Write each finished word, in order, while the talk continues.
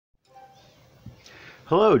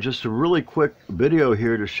Hello, just a really quick video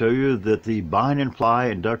here to show you that the bind and fly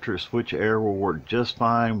inductor switch air will work just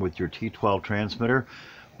fine with your T12 transmitter.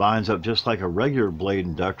 Binds up just like a regular blade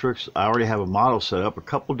inductrix. I already have a model set up, a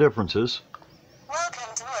couple differences.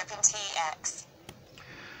 Welcome to OpenTX.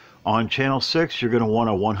 On channel 6, you're going to want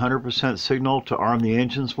a 100% signal to arm the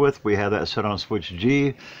engines with. We have that set on switch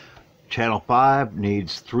G. Channel 5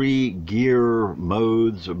 needs 3 gear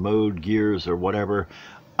modes or mode gears or whatever.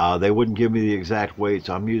 They wouldn't give me the exact weights.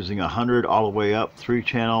 I'm using 100 all the way up,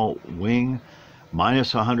 3-channel wing,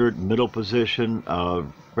 minus 100 middle position,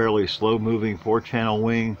 fairly slow moving 4-channel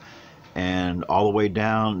wing, and all the way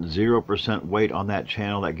down 0% weight on that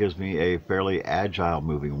channel. That gives me a fairly agile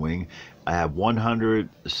moving wing. I have 100,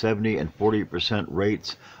 70, and 40%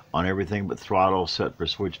 rates on everything but throttle set for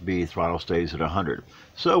switch B. Throttle stays at 100.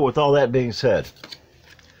 So with all that being said,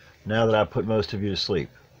 now that I've put most of you to sleep,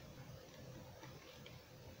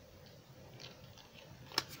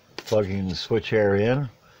 plugging the switch air in,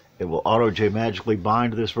 it will auto J magically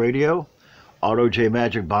bind to this radio. Auto J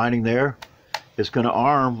magic binding there. It's going to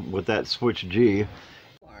arm with that switch G.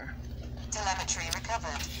 Telemetry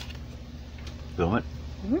recovered. Film it.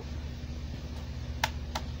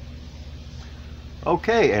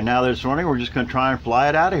 Okay, and now that it's running, we're just going to try and fly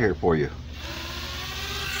it out of here for you.